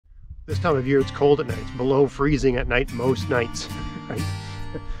this time of year it's cold at night. It's below freezing at night most nights, right?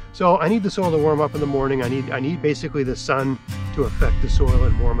 So I need the soil to warm up in the morning. I need basically the sun to affect the soil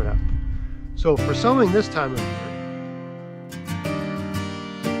and warm it up. So for sowing this time of year,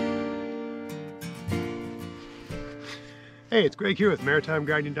 hey, it's Greg here with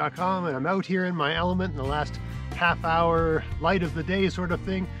MaritimeGardening.com, and I'm out here in my element in the last half hour, light of the day sort of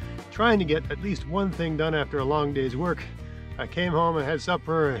thing, trying to get at least one thing done after a long day's work. I came home, I had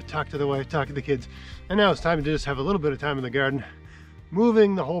supper, I talked to the wife, talked to the kids, and now it's time to just have a little bit of time in the garden,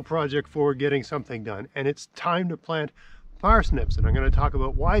 moving the whole project forward, getting something done. And it's time to plant parsnips, and I'm going to talk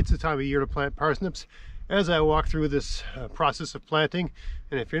about why it's the time of year to plant parsnips as I walk through this process of planting.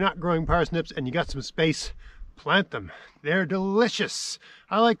 And if you're not growing parsnips and you got some space, plant them. They're delicious.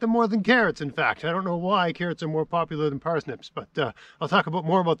 I like them more than carrots, in fact. I don't know why carrots are more popular than parsnips, but I'll talk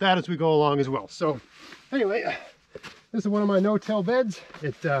more about that as we go along as well. So anyway, this is one of my no-till beds.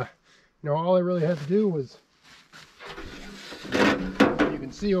 You know, all I really had to do was, you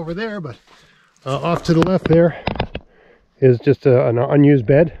can see over there, but off to the left there is just an unused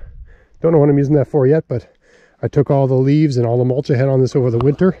bed. Don't know what I'm using that for yet, but I took all the leaves and all the mulch I had on this over the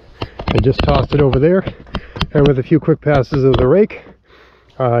winter and just tossed it over there. And with a few quick passes of the rake,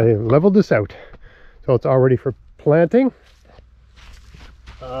 I leveled this out. So it's all ready for planting.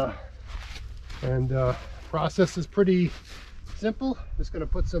 Process is pretty simple. Just going to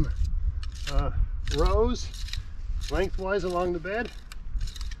put some rows lengthwise along the bed,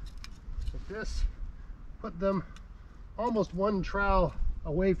 like this. Put them almost one trowel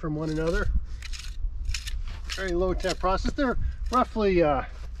away from one another. Very low tech process. They're roughly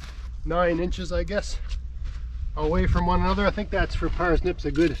 9 inches, I guess, away from one another. I think that's for parsnips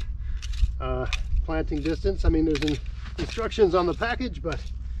a good planting distance. I mean, there's instructions on the package, but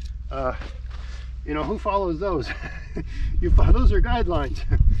you know, who follows those? Those are guidelines.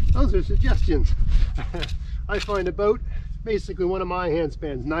 Those are suggestions. I find about basically one of my hand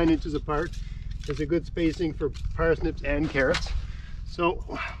spans 9 inches apart is a good spacing for parsnips and carrots. So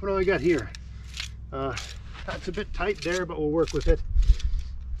what do I got here? That's a bit tight there, but we'll work with it.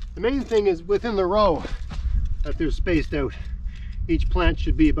 The main thing is within the row that they're spaced out. Each plant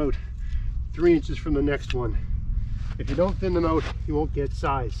should be about 3 inches from the next one. If you don't thin them out, you won't get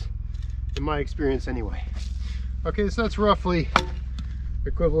size, in my experience anyway. Okay, so that's roughly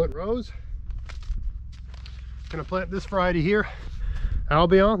equivalent rows. I'm gonna plant this variety here,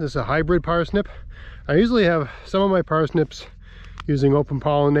 Albion. This is a hybrid parsnip. I usually have some of my parsnips using open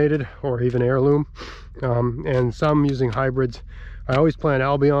pollinated or even heirloom, and some using hybrids. I always plant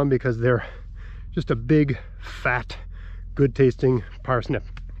Albion because they're just a big, fat, good tasting parsnip.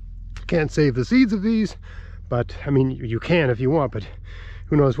 Can't save the seeds of these, but I mean, you can if you want, but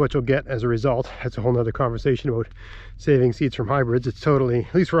who knows what you'll get as a result. That's a whole nother conversation about saving seeds from hybrids. It's totally,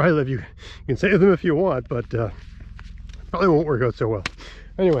 at least where I live, you can save them if you want, but probably won't work out so well.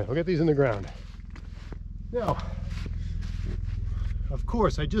 Anyway, we'll get these in the ground. Now, of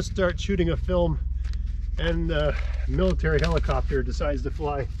course, I just start shooting a film and a military helicopter decides to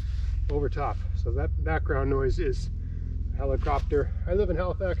fly over top. So that background noise is a helicopter. I live in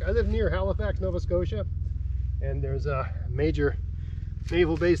Halifax. I live near Halifax, Nova Scotia, and there's a major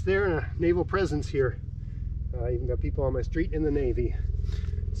naval base there and a naval presence here. I even got people on my street in the Navy.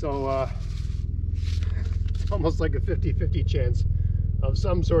 So it's almost like a 50-50 chance of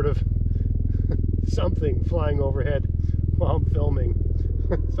some sort of something flying overhead while I'm filming.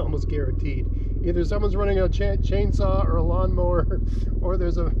 It's almost guaranteed. Either someone's running a chainsaw or a lawnmower, or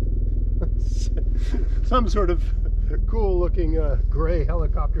there's some sort of cool looking gray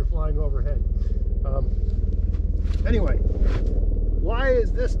helicopter flying overhead. Anyway, why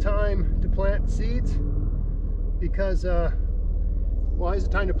is this time to plant seeds? Because why is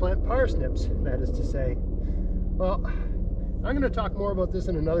it time to plant parsnips, that is to say? Well, I'm going to talk more about this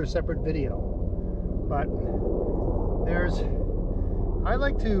in another separate video, but I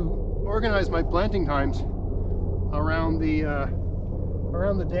like to organize my planting times around the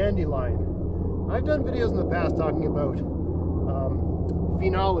dandelion. I've done videos in the past talking about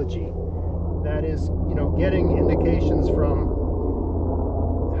phenology, that is, you know, getting indications from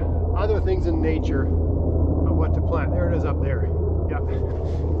other things in nature of what to plant. There it is up there. Yeah. I don't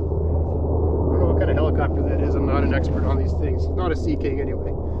know what kind of helicopter that is. I'm not an expert on these things. Not a Sea King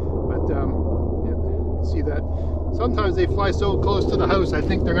anyway. But yeah, you can see that. Sometimes they fly so close to the house, I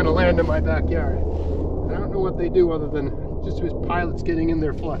think they're going to land in my backyard. I don't know what they do other than just as pilots getting in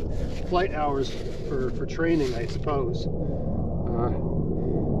their flight hours for training, I suppose.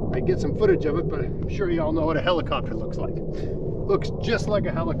 I get some footage of it, but I'm sure you all know what a helicopter looks like. Looks just like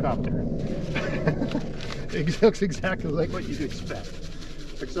a helicopter. It looks exactly like what you'd expect.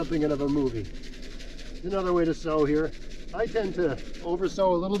 like something out of a movie. Another way to sow here. I tend to over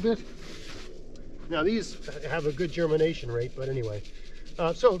sow a little bit. Now these have a good germination rate, but anyway.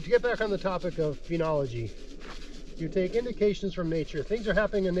 So to get back on the topic of phenology, you take indications from nature. Things are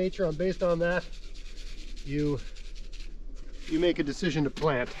happening in nature, and based on that, you make a decision to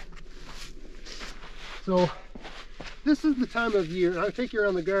plant. So this is the time of year, and I'll take you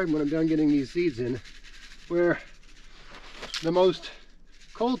around the garden when I'm done getting these seeds in, where the most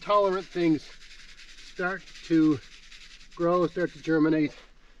cold tolerant things start to grow, start to germinate,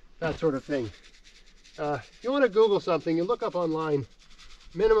 that sort of thing. If you want to Google something, you look up online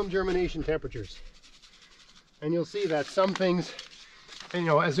minimum germination temperatures, and you'll see that some things, and,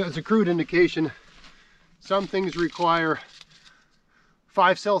 as a crude indication, some things require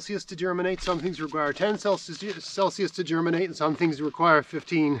 5 Celsius to germinate, some things require 10 Celsius to germinate, and some things require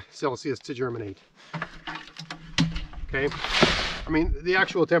 15 Celsius to germinate. Okay, I mean, the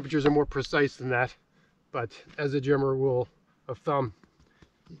actual temperatures are more precise than that, but as a general rule of thumb,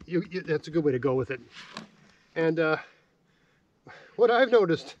 that's a good way to go with it. And what I've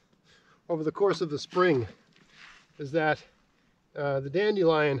noticed over the course of the spring is that the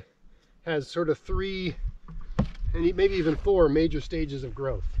dandelion has sort of 3 and maybe even 4 major stages of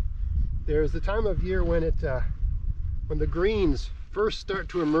growth. There's the time of year when when the greens first start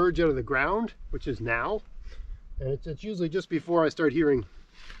to emerge out of the ground, which is now, and it's usually just before I start hearing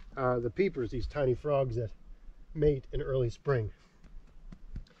the peepers, these tiny frogs that mate in early spring.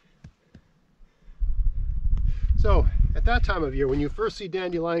 So at that time of year, when you first see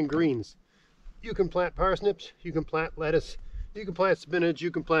dandelion greens, you can plant parsnips, you can plant lettuce, you can plant spinach,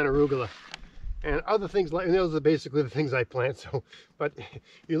 you can plant arugula, and other things like, and those are basically the things I plant. So, but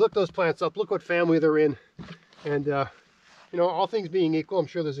you look those plants up, look what family they're in, and all things being equal, I'm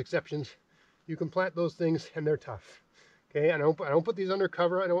sure there's exceptions, you can plant those things and they're tough. Okay, I don't put these under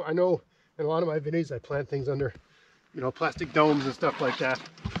cover. I know in a lot of my videos I plant things under, plastic domes and stuff like that.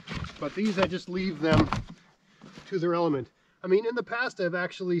 But these, I just leave them to their element. I mean, in the past I've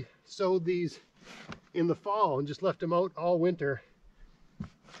actually sowed these in the fall and just left them out all winter,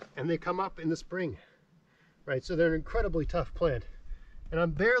 and they come up in the spring, right? So they're an incredibly tough plant, and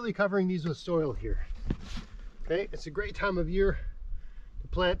I'm barely covering these with soil here. Okay, it's a great time of year to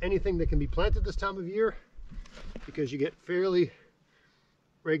plant anything that can be planted this time of year, because you get fairly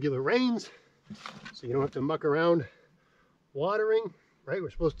regular rains, so you don't have to muck around watering, right?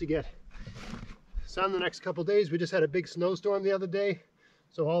 We're supposed to get sun the next couple days. We just had a big snowstorm the other day,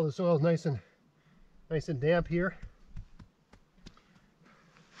 so all the soil is nice and damp here.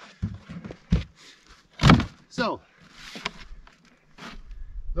 So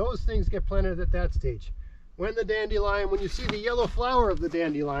those things get planted at that stage. When you see the yellow flower of the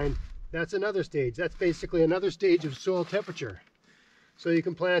dandelion, that's another stage. That's basically another stage of soil temperature. So you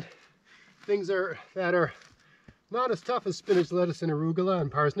can plant things that are not as tough as spinach, lettuce, and arugula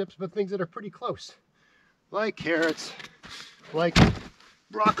and parsnips, but things that are pretty close, like carrots, like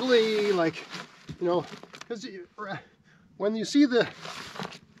broccoli, because when you see the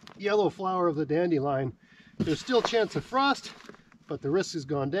yellow flower of the dandelion, there's still a chance of frost, but the risk has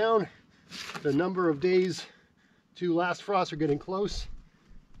gone down. The number of days to last frost are getting close,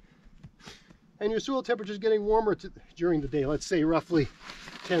 and your soil temperature is getting warmer during the day. Let's say roughly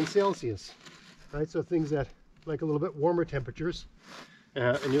 10 Celsius, right? So things that like a little bit warmer temperatures,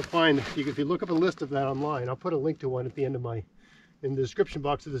 and you'll find, if you look up a list of that online, I'll put a link to one at the end of in the description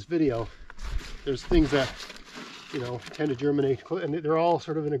box of this video. There's things that tend to germinate, and they're all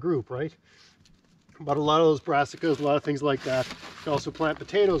sort of in a group, right? But a lot of those brassicas, a lot of things like that. You can also plant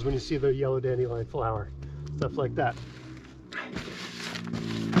potatoes when you see the yellow dandelion flower, stuff like that.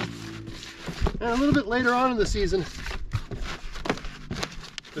 And a little bit later on in the season,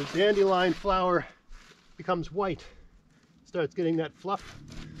 the dandelion flower becomes white, starts getting that fluff.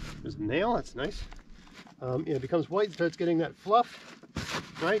 There's a nail, that's nice. It becomes white, starts getting that fluff,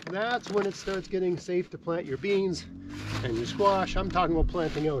 right? That's when it starts getting safe to plant your beans and your squash. I'm talking about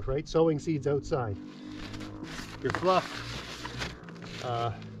planting out, right? Sowing seeds outside. Your fluff,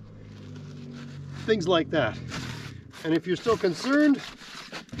 things like that. And if you're still concerned,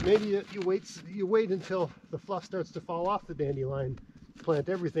 maybe you wait until the fluff starts to fall off the dandelion, plant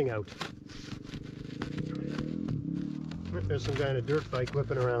everything out. There's some kind of dirt bike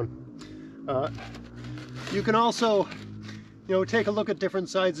whipping around. You can also, take a look at different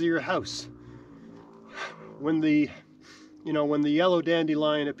sides of your house. When the yellow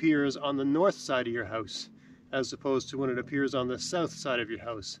dandelion appears on the north side of your house, as opposed to when it appears on the south side of your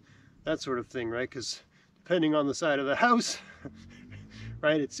house, that sort of thing, right? Because depending on the side of the house,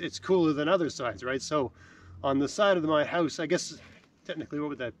 right, it's cooler than other sides, right? So on the side of my house, I guess technically what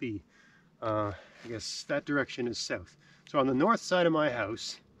would that be? I guess that direction is south. So on the north side of my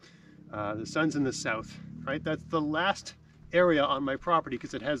house, the sun's in the south, right? That's the last area on my property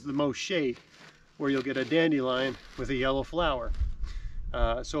because it has the most shade, where you'll get a dandelion with a yellow flower.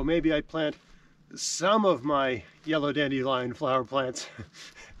 So maybe I plant some of my yellow dandelion flower plants,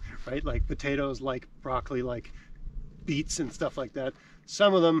 right? Like potatoes, like broccoli, like beets and stuff like that.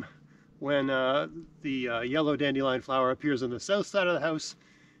 Some of them when the yellow dandelion flower appears on the south side of the house,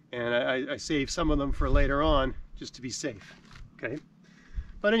 and I save some of them for later on just to be safe, okay?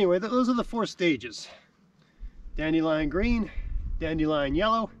 But anyway, those are the 4 stages. Dandelion green, dandelion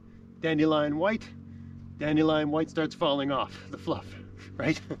yellow, dandelion white. Dandelion white starts falling off, the fluff,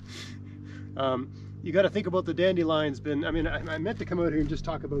 right? You got to think about the dandelions. I meant to come out here and just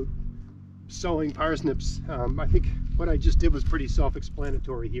talk about sowing parsnips. I think what I just did was pretty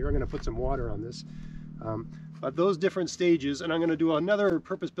self-explanatory here. I'm going to put some water on this. But those different stages, and I'm going to do another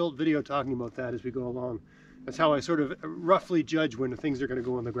purpose-built video talking about that as we go along. That's how I sort of roughly judge when things are going to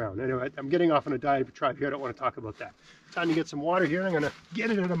go in the ground. Anyway, I'm getting off on a diatribe here. I don't want to talk about that. Time to get some water here. I'm going to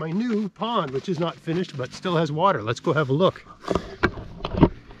get it out of my new pond, which is not finished, but still has water. Let's go have a look.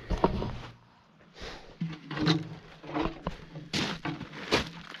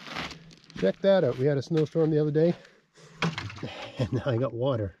 Check that out. We had a snowstorm the other day, and now I got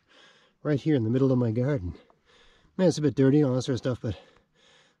water right here in the middle of my garden. Man, it's a bit dirty and all that sort of stuff, but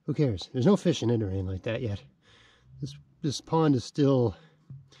who cares? There's no fish in it or anything like that yet. This pond is still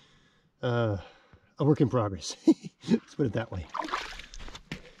a work in progress. Let's put it that way.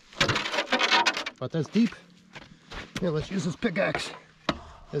 But that's deep. Yeah, let's use this pickaxe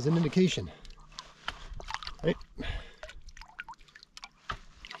as an indication. Right.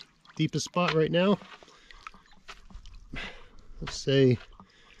 Deepest spot right now, let's say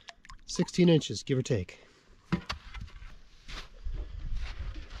 16 inches, give or take.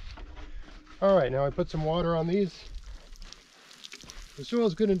 All right, now I put some water on these. The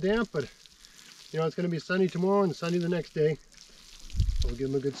soil's good and damp, but you know, it's going to be sunny tomorrow and sunny the next day. So we'll give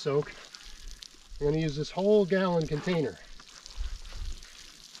them a good soak. I'm going to use this whole gallon container.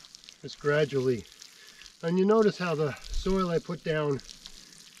 Just gradually. And you notice how the soil I put down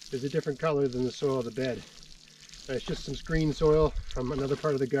is a different color than the soil of the bed. It's just some screen soil from another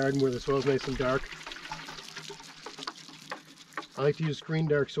part of the garden where the soil's nice and dark. I like to use screen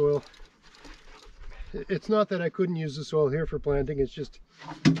dark soil. It's not that I couldn't use the soil here for planting, it's just,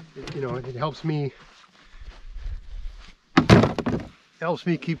 you know, it helps me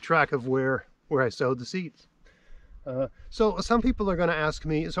keep track of where I sowed the seeds. So some people are going to ask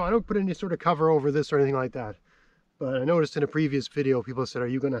me, so I don't put any sort of cover over this or anything like that, but I noticed in a previous video people said, are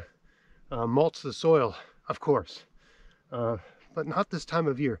you going to mulch the soil? Of course, but not this time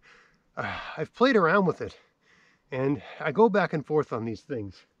of year. I've played around with it, and I go back and forth on these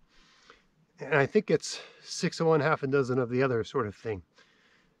things. And I think it's 6 of one, half a dozen of the other sort of thing.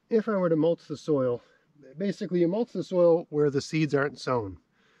 If I were to mulch the soil, basically you mulch the soil where the seeds aren't sown.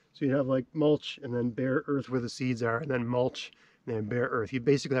 So you have like mulch and then bare earth where the seeds are, and then mulch and then bare earth. You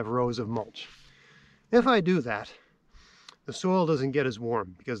basically have rows of mulch. If I do that, the soil doesn't get as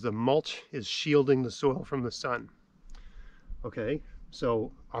warm because the mulch is shielding the soil from the sun. Okay,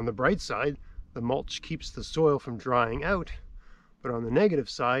 so on the bright side, the mulch keeps the soil from drying out. But on the negative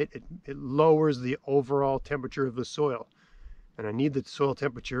side, it lowers the overall temperature of the soil. And I need the soil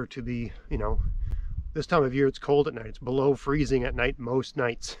temperature to be, you know, this time of year it's cold at night. It's below freezing at night most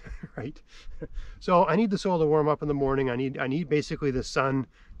nights, right? So I need the soil to warm up in the morning. I need basically the sun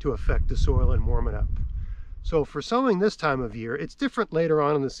to affect the soil and warm it up. So for sowing this time of year, it's different later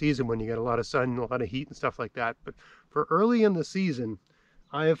on in the season when you get a lot of sun and a lot of heat and stuff like that. But for early in the season,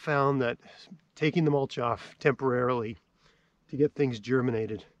 I have found that taking the mulch off temporarily to get things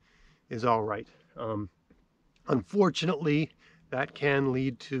germinated is all right. Unfortunately, that can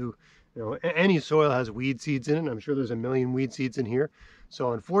lead to, you know, any soil has weed seeds in it. I'm sure there's a million weed seeds in here.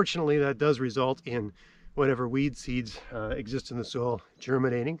 So unfortunately, that does result in whatever weed seeds exist in the soil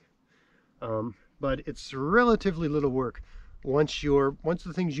germinating. But it's relatively little work. Once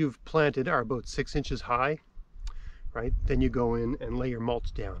the things you've planted are about 6 inches high, right, then you go in and lay your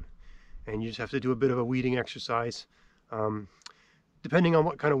mulch down. And you just have to do a bit of a weeding exercise. Depending on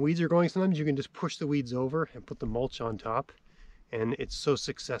what kind of weeds are growing, sometimes you can just push the weeds over and put the mulch on top. And it's so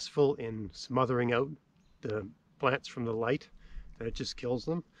successful in smothering out the plants from the light that it just kills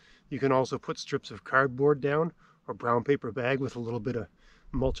them. You can also put strips of cardboard down or brown paper bag with a little bit of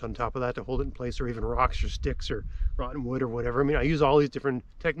mulch on top of that to hold it in place, or even rocks or sticks or rotten wood or whatever. I mean, I use all these different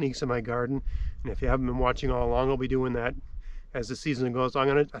techniques in my garden. And if you haven't been watching all along, I'll be doing that as the season goes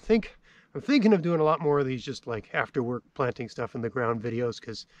on. I think I'm thinking of doing a lot more of these just like after work planting stuff in the ground videos,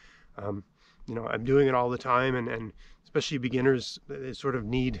 because you know, I'm doing it all the time, and especially beginners, they sort of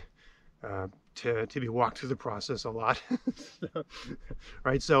need to be walked through the process a lot.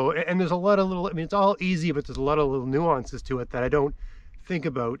 Right? So, and there's a lot of little, I mean, it's all easy, but there's a lot of little nuances to it that I don't think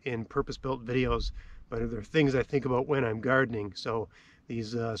about in purpose-built videos, but they're things I think about when I'm gardening. So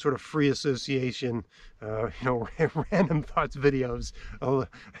these sort of free association, you know, random thoughts videos,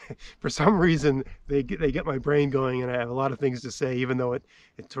 for some reason they get my brain going, and I have a lot of things to say, even though it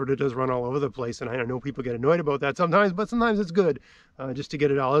sort of does run all over the place, and I know people get annoyed about that sometimes, but sometimes it's good just to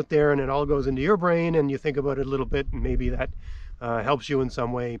get it all out there, and it all goes into your brain, and you think about it a little bit, and maybe that helps you in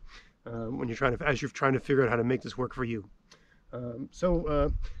some way when you're as you're trying to figure out how to make this work for you.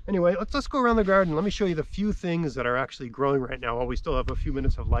 Anyway, let's go around the garden. Let me show you the few things that are actually growing right now while we still have a few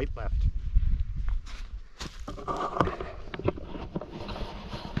minutes of light left.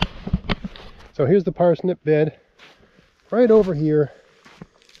 So here's the parsnip bed right over here.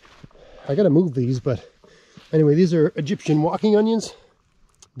 I gotta move these, but anyway, these are Egyptian walking onions.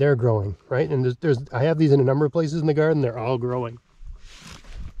 They're growing, right? And I have these in a number of places in the garden. They're all growing.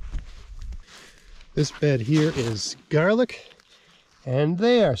 This bed here is garlic, and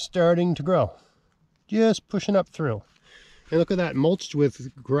they are starting to grow, just pushing up through. And look at that, mulched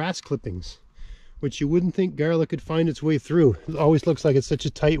with grass clippings, which you wouldn't think garlic could find its way through. It always looks like it's such a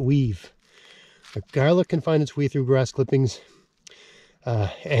tight weave. But garlic can find its way through grass clippings,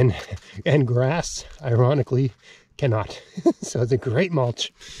 and grass, ironically, cannot. So it's a great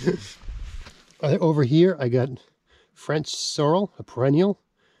mulch. Over here, I got French sorrel, a perennial,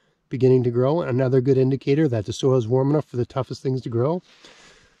 beginning to grow. Another good indicator that the soil is warm enough for the toughest things to grow.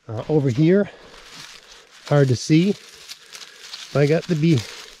 Over here, hard to see, but I got the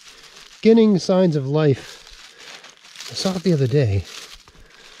beginning signs of life. I saw it the other day.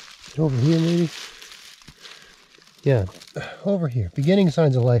 Over here maybe? Yeah, over here. Beginning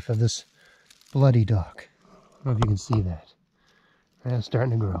signs of life of this bloody dock. I don't know if you can see that. It's starting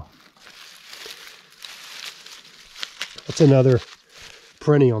to grow. That's another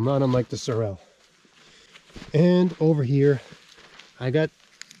perennial, not unlike the sorrel. And over here I got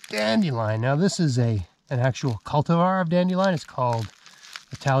dandelion. Now this is an actual cultivar of dandelion. It's called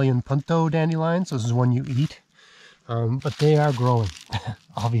Italian punto dandelion, so this is one you eat. But they are growing,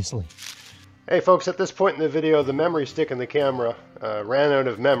 obviously. Hey folks, at this point in the video, the memory stick in the camera ran out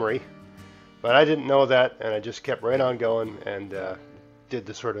of memory, but I didn't know that, and I just kept right on going and did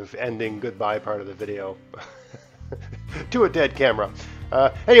the sort of ending goodbye part of the video to a dead camera.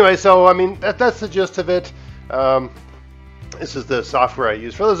 Anyway, so I mean, that's the gist of it. This is the software I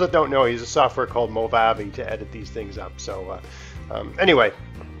use. For those that don't know, I use a software called Movavi to edit these things up. So anyway,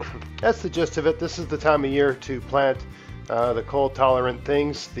 that's the gist of it. This is the time of year to plant the cold tolerant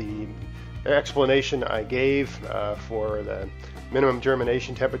things. The explanation I gave for the minimum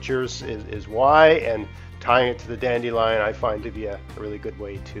germination temperatures is why, and tying it to the dandelion I find to be a really good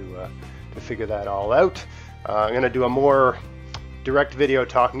way to figure that all out. I'm going to do a more direct video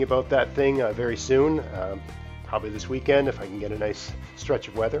talking about that thing very soon, probably this weekend if I can get a nice stretch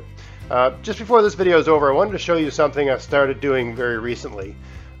of weather. Just before this video is over, I wanted to show you something I started doing very recently.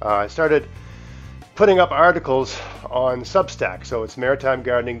 I started putting up articles on Substack, so it's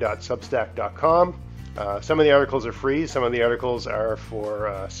maritimegardening.substack.com. Some of the articles are free, some of the articles are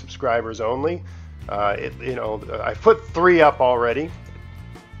for subscribers only. I put 3 up already,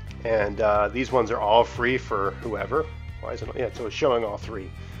 and these ones are all free for whoever. Why is it? Yeah, so it's showing all 3.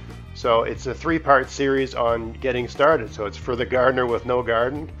 So it's a 3-part series on getting started. So it's for the gardener with no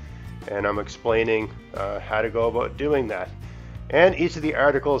garden, and I'm explaining how to go about doing that. And each of the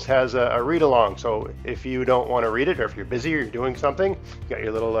articles has a read-along. So if you don't want to read it, or if you're busy or you're doing something, you got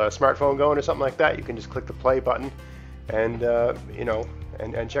your little smartphone going or something like that, you can just click the play button and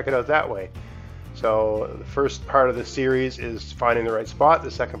and check it out that way. So the first part of the series is finding the right spot. The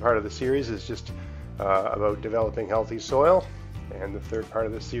second part of the series is just about developing healthy soil, and the third part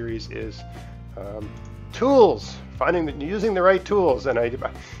of the series is tools, using the right tools. And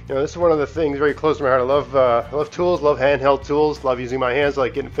this is one of the things very close to my heart. I love tools, love handheld tools, love using my hands,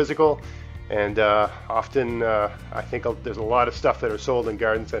 like getting physical. And often I think there's a lot of stuff that are sold in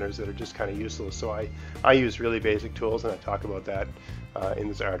garden centers that are just kind of useless. So I use really basic tools, and I talk about that in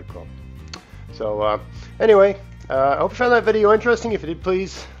this article. So anyway, I hope you found that video interesting. If you did,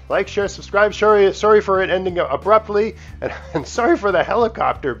 please like, share, subscribe. Sorry for it ending abruptly, and sorry for the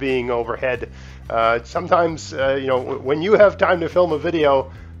helicopter being overhead. Sometimes, when you have time to film a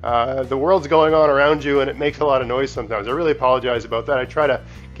video, the world's going on around you and it makes a lot of noise sometimes. I really apologize about that. I try to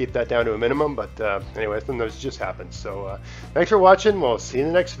keep that down to a minimum, but anyway, sometimes it just happens. So thanks for watching. We'll see you in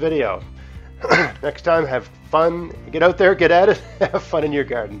the next video. Next time, have fun. Get out there, get at it, have fun in your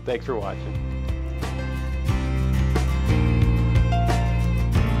garden. Thanks for watching.